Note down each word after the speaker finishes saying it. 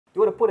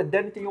you want to put a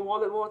dent in your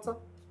wallet, Walter?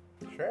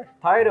 Sure.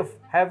 Tired of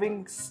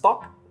having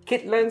stock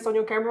kit lens on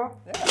your camera?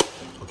 Yeah.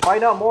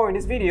 Find out more in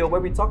this video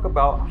where we talk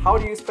about how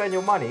do you spend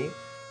your money,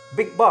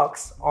 big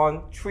bucks,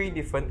 on 3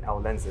 different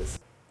L lenses.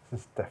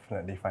 This is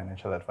definitely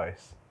financial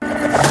advice.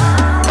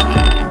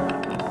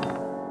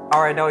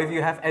 Alright, now if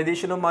you have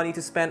additional money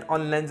to spend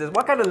on lenses,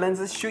 what kind of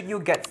lenses should you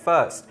get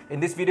first? In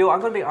this video,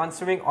 I'm going to be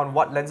answering on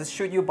what lenses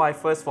should you buy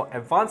first for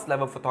advanced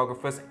level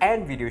photographers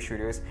and video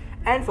shooters.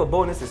 And for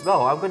bonus as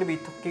well, I'm going to be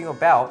talking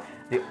about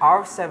the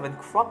R7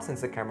 crop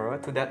sensor camera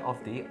to that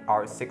of the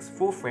R6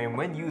 full frame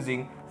when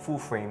using full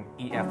frame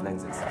EF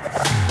lenses.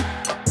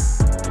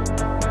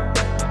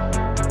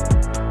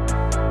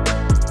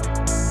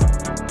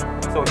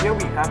 So here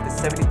we have the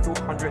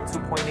 7200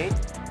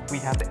 2.8. We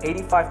have the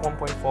 85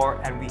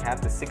 1.4 and we have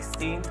the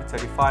 16 to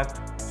 35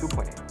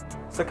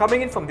 2.8. So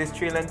coming in from these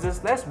 3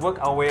 lenses, let's work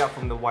our way up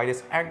from the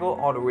widest angle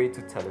all the way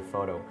to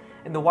telephoto.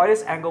 In the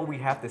widest angle, we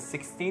have the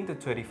 16 to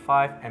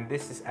 35 and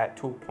this is at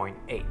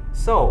 2.8.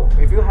 So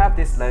if you have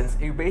this lens,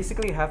 you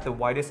basically have the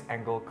widest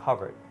angle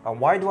covered.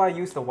 Why do I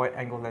use the wide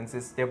angle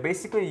lenses? They're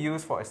basically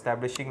used for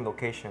establishing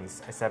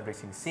locations,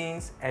 establishing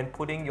scenes, and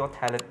putting your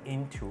talent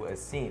into a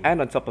scene.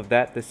 And on top of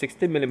that, the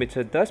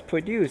 16mm does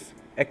produce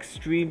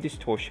extreme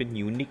distortion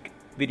unique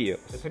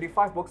videos. The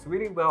 35 works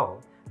really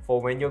well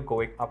for when you're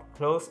going up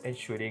close and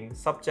shooting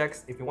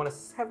subjects if you want to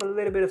have a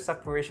little bit of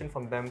separation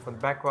from them from the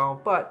background,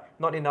 but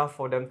not enough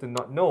for them to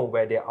not know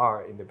where they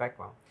are in the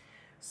background.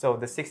 So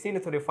the 16 to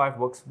 35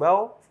 works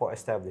well for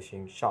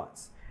establishing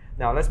shots.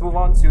 Now let's move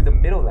on to the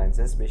middle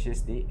lenses, which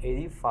is the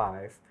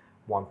 85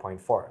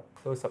 1.4.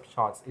 Close-up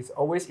shots. It's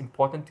always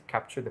important to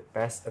capture the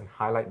best and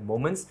highlight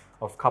moments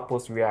of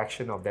couples'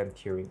 reaction of them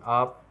tearing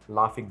up,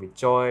 laughing with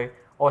joy,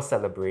 or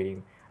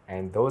celebrating.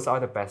 And those are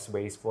the best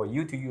ways for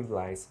you to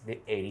utilize the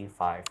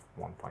 85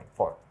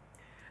 1.4.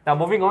 Now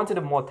moving on to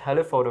the more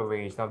telephoto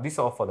range. Now these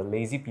are for the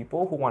lazy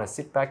people who want to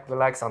sit back,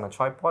 relax on a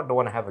tripod, don't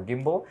want to have a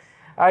gimbal.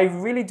 I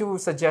really do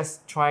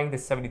suggest trying the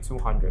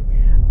 7200.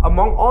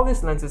 Among all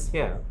these lenses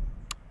here,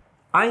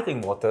 I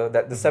think, Walter,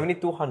 that the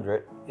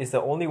 7200 is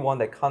the only one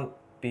that can't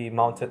be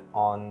mounted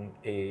on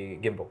a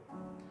gimbal.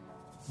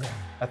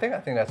 I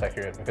think that's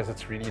accurate because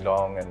it's really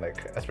long and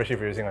especially if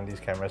you're using on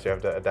these cameras, you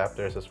have the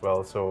adapters as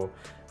well. So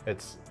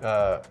it's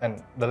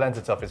and the lens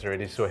itself is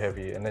already so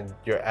heavy, and then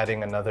you're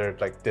adding another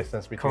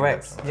distance between.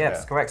 Correct. Them. Yes,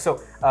 yeah. Correct. So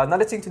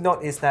another thing to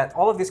note is that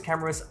all of these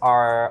cameras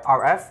are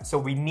RF, so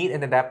we need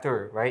an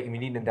adapter, right? We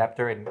need an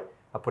adapter, and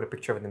I'll put a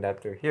picture of an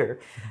adapter here.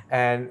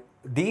 And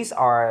these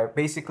are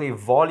basically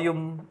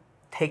volume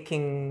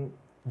taking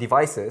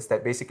devices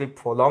that basically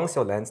prolongs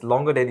your lens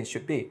longer than it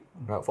should be,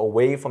 right,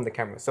 away from the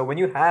camera. So when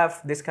you have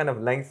this kind of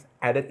length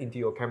added into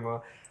your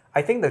camera,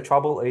 I think the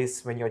trouble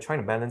is when you're trying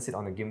to balance it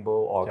on a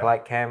gimbal or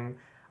glide cam.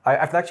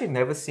 I've actually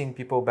never seen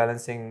people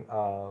balancing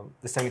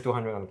the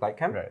 7200 on a glide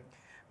cam, right.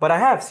 But I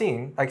have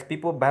seen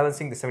people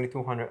balancing the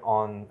 7200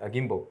 on a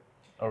gimbal.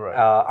 All right.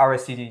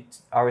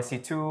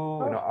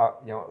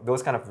 RSC2,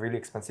 those kind of really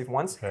expensive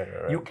ones. Right.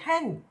 You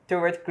can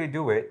theoretically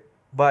do it,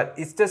 but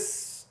it's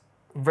just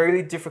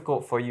very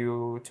difficult for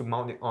you to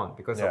mount it on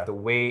because of the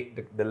way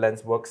the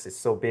lens works. It's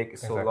so big,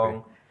 it's so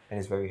long, and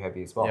it's very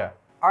heavy as well. Yeah.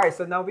 Alright,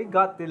 so now we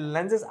got the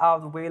lenses out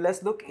of the way.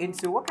 Let's look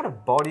into what kind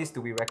of bodies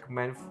do we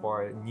recommend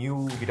for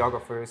new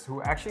videographers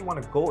who actually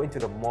want to go into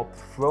the more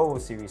pro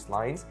series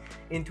lines.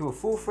 Into a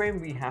full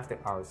frame, we have the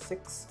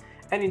R6,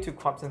 and into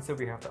crop sensor,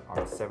 we have the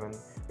R7.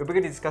 We're going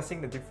to be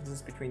discussing the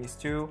differences between these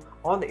two,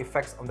 on the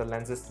effects on the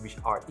lenses which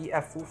are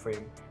EF full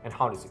frame, and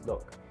how does it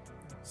look.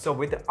 So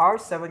with the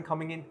R7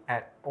 coming in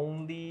at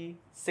only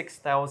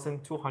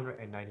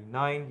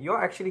 6,299,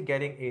 you're actually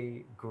getting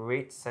a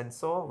great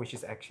sensor, which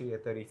is actually a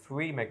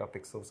 33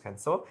 megapixel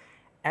sensor,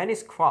 and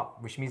it's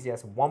cropped, which means it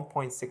has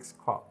 1.6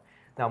 crop.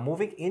 Now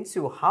moving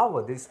into how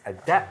will this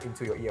adapt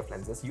into your EF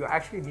lenses, you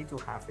actually need to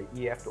have an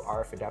EF to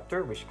RF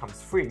adapter, which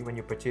comes free when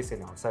you purchase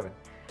an R7.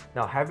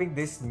 Now having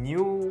this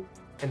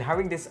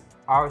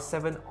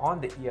R7 on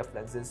the EF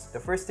lenses, the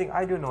first thing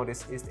I do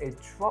notice is a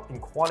drop in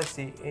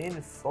quality in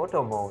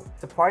photo mode.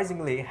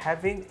 Surprisingly,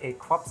 having a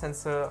crop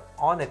sensor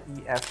on an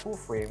EF full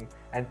frame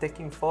and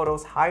taking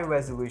photos high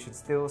resolution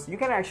stills, you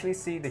can actually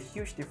see the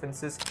huge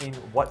differences in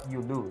what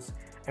you lose.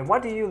 And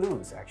what do you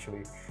lose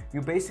actually?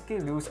 You basically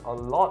lose a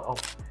lot of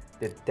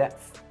the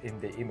depth in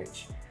the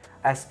image.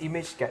 As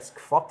image gets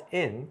cropped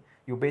in,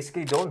 you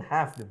basically don't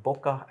have the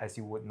bokeh as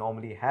you would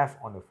normally have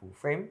on a full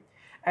frame.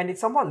 And it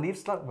somewhat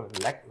leaves like a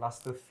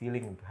lackluster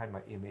feeling behind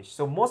my image.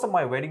 So most of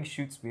my wedding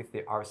shoots with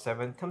the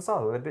R7 comes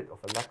out a little bit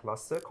of a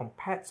lackluster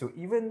compared to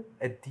even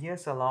a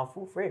DSLR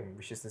full frame,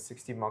 which is the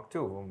 60 Mark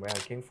II from where I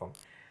came from.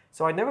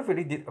 So I never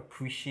really did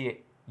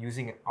appreciate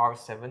using an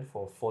R7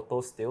 for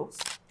photo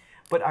stills.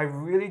 But I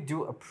really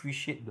do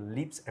appreciate the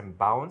leaps and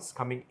bounds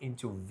coming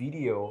into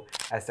video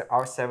as the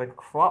R7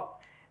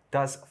 crop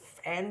does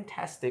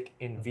fantastic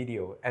in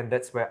video, and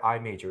that's where I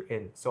major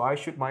in. So I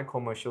shoot my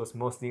commercials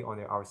mostly on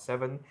the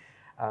R7.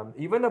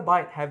 Even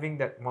despite having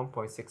that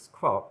 1.6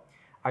 crop,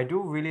 I do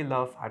really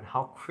love and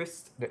how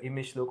crisp the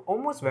image look,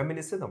 almost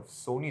reminiscent of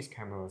Sony's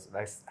cameras.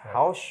 That's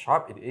how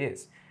sharp it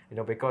is. You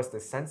know, because the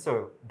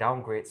sensor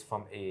downgrades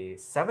from a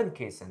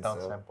 7K sensor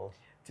Downsamples.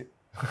 to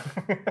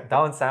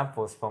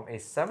downsamples from a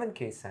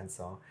 7K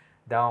sensor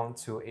down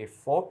to a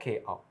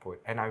 4K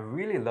output. And I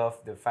really love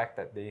the fact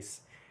that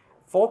this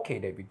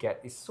 4K that we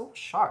get is so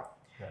sharp.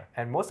 Yeah.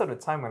 And most of the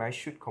time when I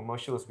shoot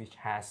commercials which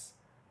has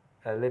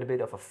a little bit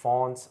of a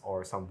font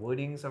or some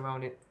wordings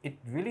around it, it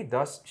really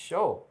does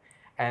show.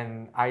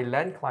 And I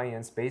land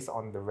clients based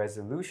on the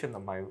resolution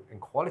of and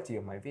quality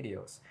of my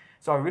videos.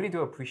 So I really do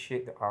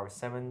appreciate the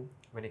R7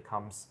 when it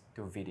comes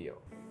to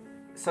video.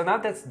 So now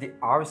that's the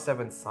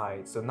R7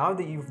 side. So now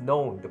that you've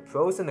known the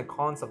pros and the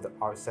cons of the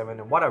R7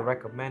 and what I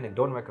recommend and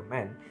don't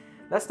recommend,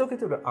 let's look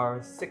into the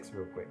R6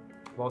 real quick.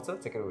 Walter,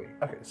 take it away.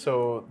 Okay,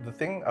 so the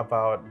thing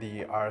about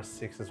the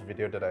R6's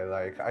video that I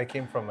like, I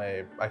come from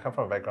a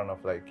background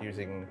of like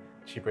using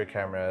cheaper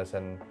cameras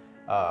and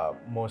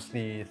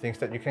mostly things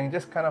that you can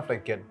just kind of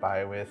like get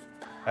by with,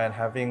 and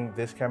having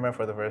this camera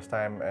for the first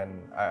time,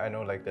 and I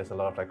know like there's a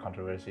lot of like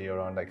controversy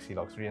around like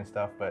C-Log 3 and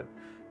stuff, but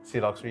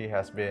C-Log 3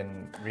 has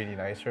been really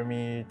nice for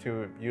me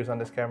to use on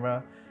this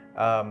camera.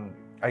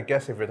 I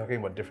guess if we're talking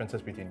about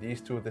differences between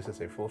these two, this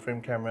is a full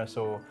frame camera,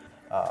 so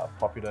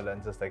popular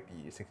lenses like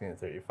the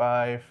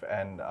 16-35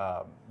 and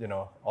you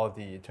know, all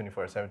the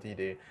 24-70,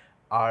 they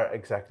are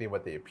exactly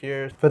what they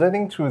appear.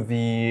 Pertaining to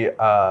the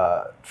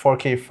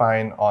 4K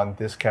fine on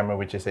this camera,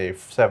 which is a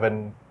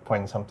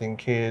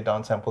 7-point-something-K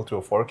downsample to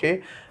a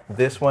 4K,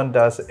 this one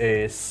does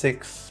a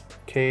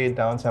 6K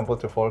downsample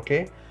to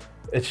 4K.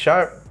 It's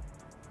sharp,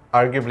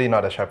 arguably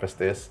not as sharp as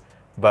this,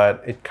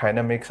 but it kind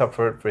of makes up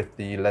for it with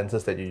the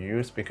lenses that you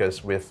use,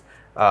 because with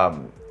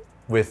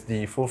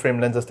the full frame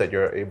lenses that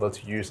you're able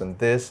to use on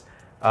this,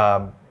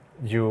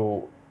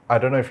 I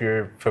don't know if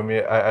you're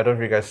familiar, I don't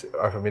know if you guys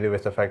are familiar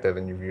with the fact that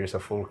when you use a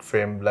full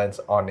frame lens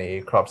on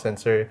a crop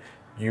sensor,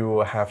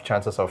 you have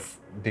chances of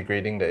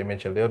degrading the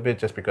image a little bit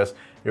just because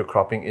you're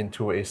cropping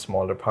into a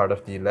smaller part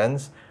of the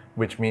lens,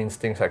 which means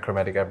things like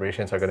chromatic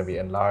aberrations are going to be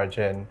enlarged,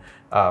 and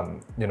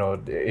you know,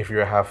 if you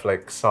have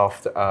like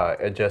soft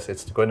edges,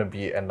 it's going to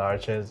be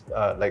enlarged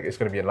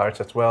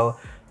as well.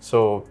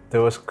 So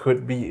those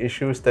could be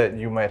issues that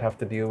you might have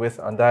to deal with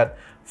on that.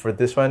 For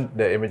this one,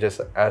 the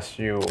images, as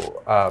you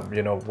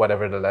you know,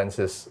 whatever the lens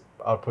is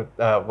output,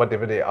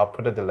 whatever the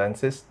output of the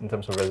lens is in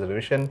terms of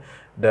resolution,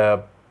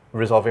 the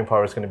resolving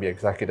power is going to be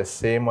exactly the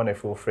same on a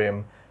full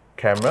frame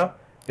camera.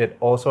 It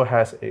also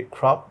has a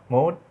crop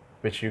mode,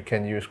 which you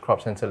can use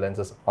crop sensor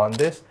lenses on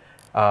this.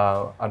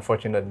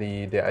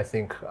 Unfortunately, I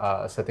think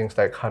settings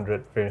like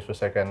 100 frames per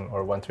second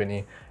or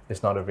 120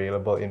 is not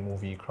available in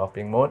movie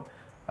cropping mode.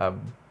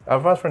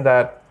 Apart from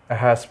that, it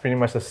has pretty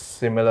much the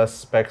similar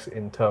specs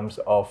in terms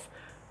of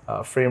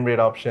frame rate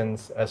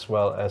options as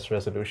well as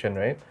resolution,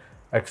 right?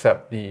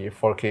 Except the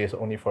 4K is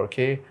only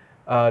 4K.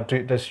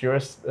 Does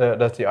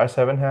the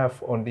R7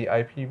 have only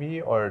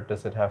IPV, or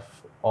does it have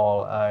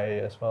all I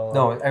as well?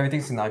 No,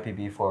 everything's in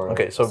IPV for...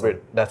 Okay, so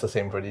that's the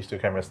same for these two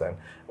cameras then.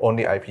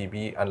 Only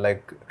IPV,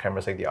 unlike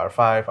cameras like the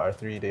R5,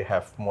 R3, they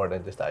have more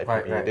than just the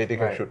IPV. They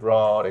can shoot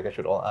RAW, they can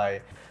shoot all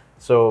I.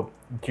 So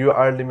you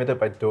are limited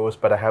by those,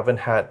 but I haven't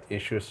had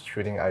issues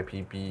shooting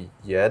IPV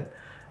yet.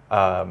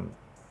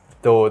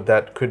 Though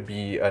that could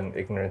be an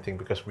ignorant thing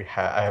because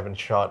I haven't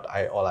shot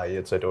all I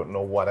yet, so I don't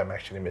know what I'm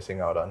actually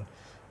missing out on.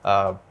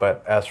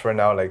 But as for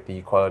now, like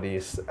the quality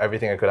is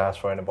everything I could ask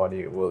for in a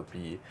body will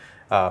be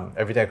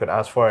everything I could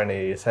ask for in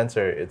a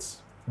sensor.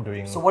 It's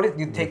doing. So what did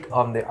you take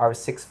on the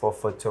R6 for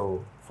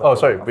photo? Oh,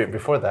 sorry.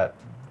 Before that,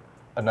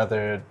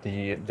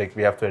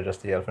 we have to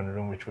adjust the elephant in the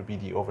room, which would be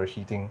the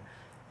overheating.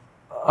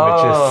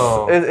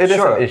 Oh, it is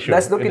an issue.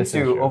 Let's look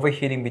into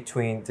overheating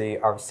between the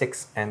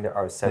R6 and the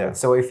R7. Yeah.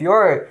 So if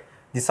you're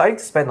deciding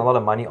to spend a lot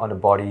of money on a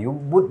body, you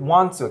would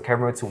want a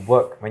camera to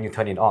work when you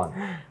turn it on.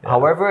 Yeah.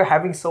 However,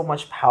 having so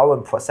much power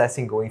and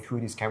processing going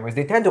through these cameras,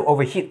 they tend to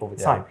overheat over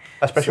time.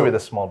 Especially with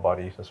the small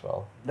bodies as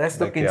well. Let's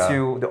look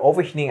into the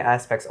overheating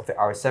aspects of the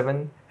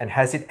R7, and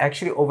has it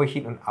actually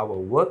overheated on our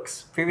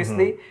works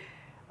previously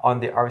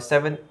on the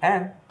R7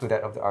 and to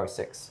that of the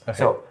R6? Okay.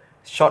 So,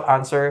 short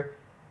answer,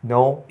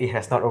 no, it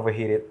has not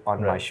overheated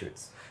on my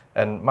shoots.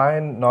 And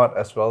mine not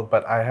as well,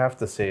 but I have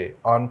to say,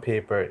 on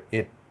paper,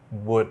 it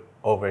would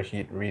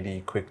overheat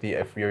really quickly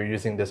if you're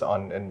using this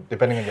on, and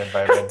depending on the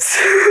environment.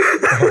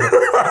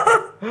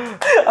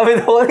 I've been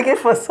holding it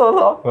for so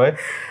long. What?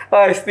 Oh,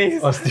 I sneeze.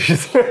 Oh,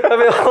 sneeze. I've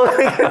been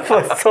holding it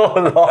for so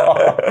long.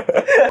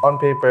 On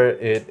paper,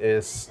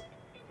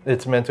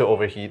 it's meant to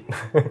overheat.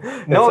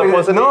 No,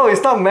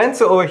 it's not meant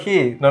to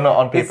overheat. No,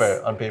 on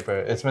paper,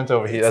 it's meant to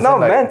overheat. It's not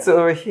meant to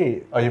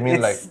overheat. Oh, you mean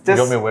you want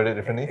me to word it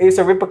differently? It's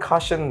a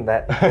repercussion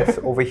that it's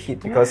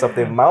overheat because of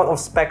the amount of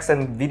specs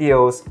and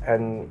videos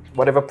and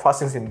whatever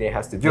processing it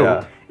has to do.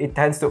 Yeah. It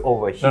tends to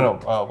overheat. No.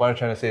 What I'm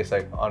trying to say is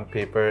like on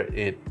paper,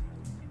 it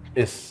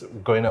is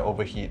going to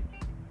overheat.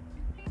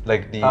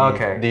 Like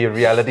the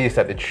reality is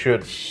that it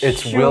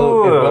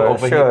will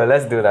overheat. Sure,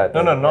 let's do that.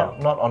 No,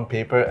 not on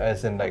paper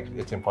as in like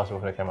it's impossible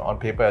for the camera. On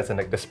paper as in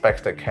like the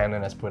specs that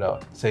Canon has put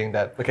out, saying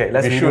that. Okay,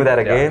 let's redo that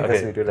again.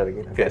 Let's redo that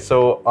again. Okay,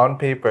 so on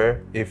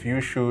paper, if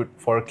you shoot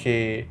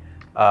 4K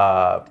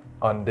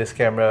on this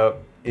camera,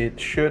 it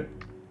should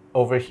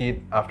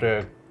overheat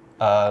after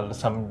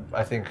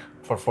I think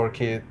for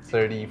 4K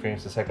 30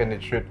 frames a second,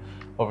 it should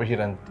overheat,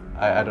 and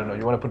I don't know,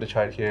 you want to put the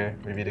chart here?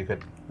 Maybe they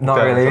could...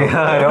 Not really,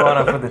 I don't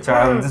want to put the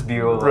chart, I'll just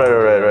be all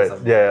Right.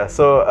 Yeah,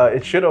 so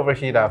it should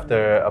overheat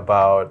after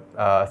about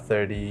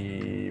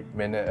 20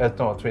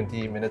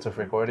 minutes of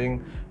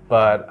recording,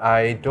 but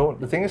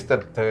the thing is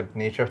that the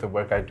nature of the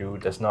work I do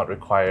does not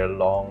require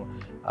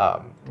long,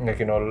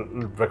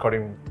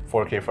 recording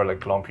 4K for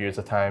like long periods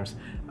of times.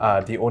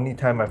 The only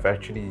time I've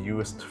actually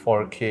used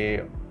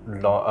 4K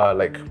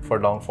for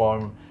long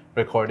form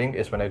recording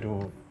is when I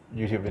do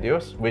YouTube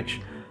videos,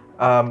 which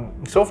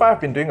so far I've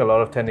been doing a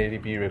lot of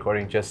 1080p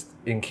recording just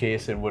in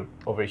case it would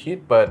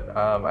overheat, but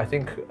I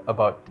think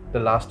about the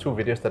last 2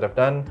 videos that I've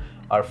done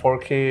are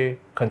 4K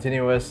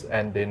continuous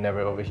and they never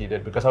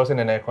overheated because I was in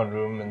an aircon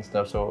room and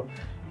stuff, so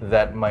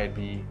that might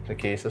be the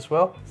case as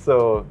well.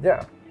 So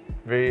yeah,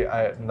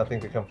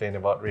 nothing to complain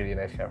about, really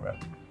nice camera.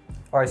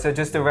 Alright, so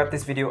just to wrap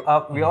this video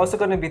up, we're also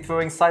going to be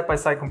throwing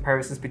side-by-side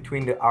comparisons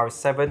between the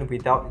R7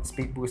 without its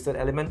speed boosted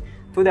element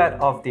to that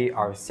of the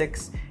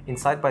R6 in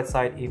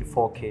side-by-side in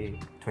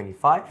 4K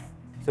 25.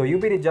 So you'll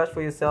be the judge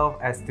for yourself.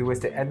 As towards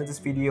the end of this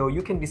video,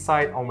 you can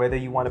decide on whether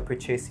you want to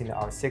purchase in the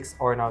R6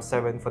 or an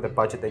R7 for the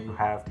budget that you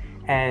have,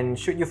 and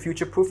should you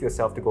future-proof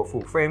yourself to go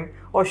full frame,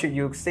 or should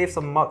you save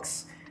some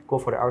bucks, go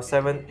for the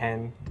R7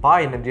 and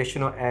buy an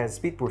additional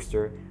speed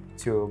booster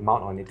to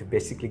mount on it to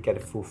basically get a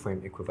full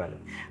frame equivalent.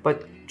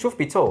 But truth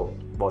be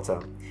told, Walter,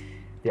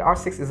 the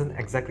R6 isn't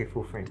exactly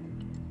full frame.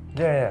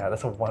 Yeah,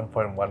 that's a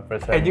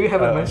 1.1%. And you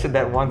haven't mentioned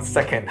that 1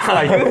 second.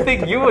 You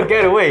think you would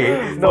get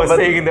away for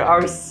saying the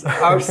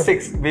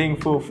R6 being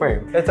full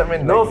frame?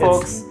 No,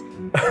 folks.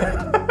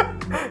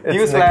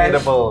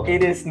 Newsflash,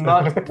 it is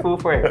not full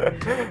frame.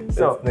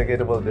 So it's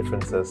negatable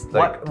differences.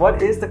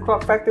 What is the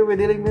crop factor we're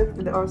dealing with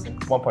the R6?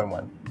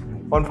 1.1.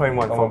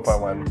 1.1, folks.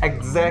 1.1.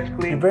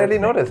 Exactly. You barely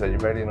notice it.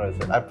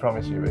 I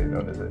promise you barely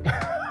notice it.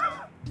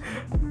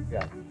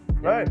 Yeah.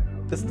 Right.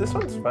 This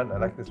one's fun. I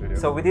like this video.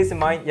 So with this in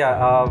mind,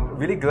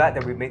 really glad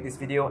that we made this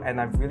video,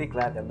 and I'm really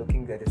glad that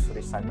looking at this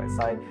footage side by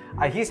side,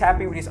 he's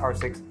happy with his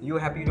R6. You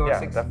happy with the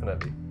R6? Yeah,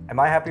 definitely. Am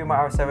I happy with my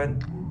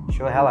R7?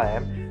 Sure hell I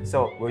am.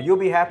 So will you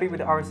be happy with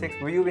the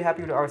R6? Will you be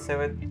happy with the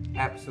R7?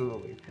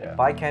 Absolutely. Yeah.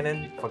 Buy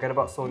Canon, forget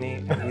about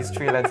Sony, and these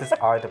 3 lenses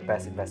are the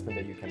best investment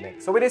that you can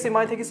make. So with this in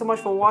mind, thank you so much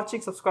for watching.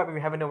 Subscribe if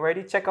you haven't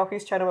already. Check out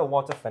his channel at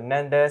Walter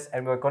Fernandez,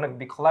 and we're going to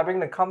be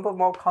collaborating on a couple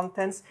more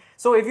contents.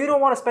 So if you don't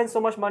want to spend so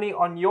much money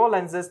on your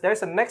lenses,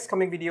 there's a next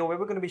coming video where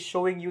we're going to be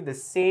showing you the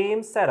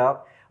same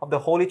setup of the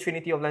holy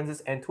trinity of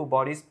lenses and tool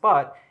bodies,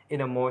 but in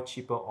a more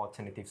cheaper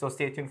alternative. So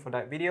stay tuned for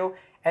that video.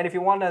 And if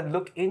you want to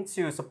look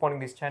into supporting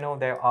this channel,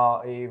 there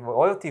are a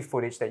royalty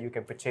footage that you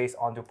can purchase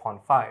onto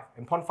Pond5.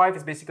 And Pond5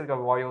 is basically a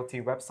royalty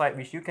website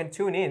which you can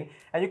tune in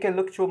and you can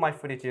look through my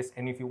footages.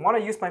 And if you want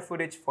to use my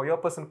footage for your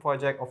personal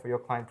project or for your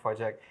client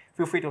project,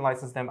 feel free to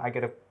license them. I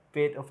get a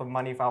bit of a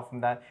money out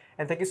from that.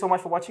 And thank you so much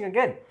for watching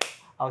again.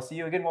 I'll see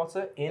you again,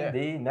 Walter, in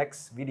the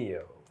next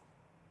video.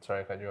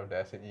 Sorry, I cut you off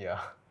there. I said yeah.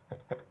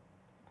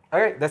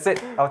 Alright, that's it.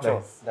 Outro.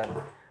 Nice.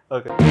 Done.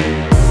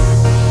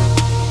 Okay.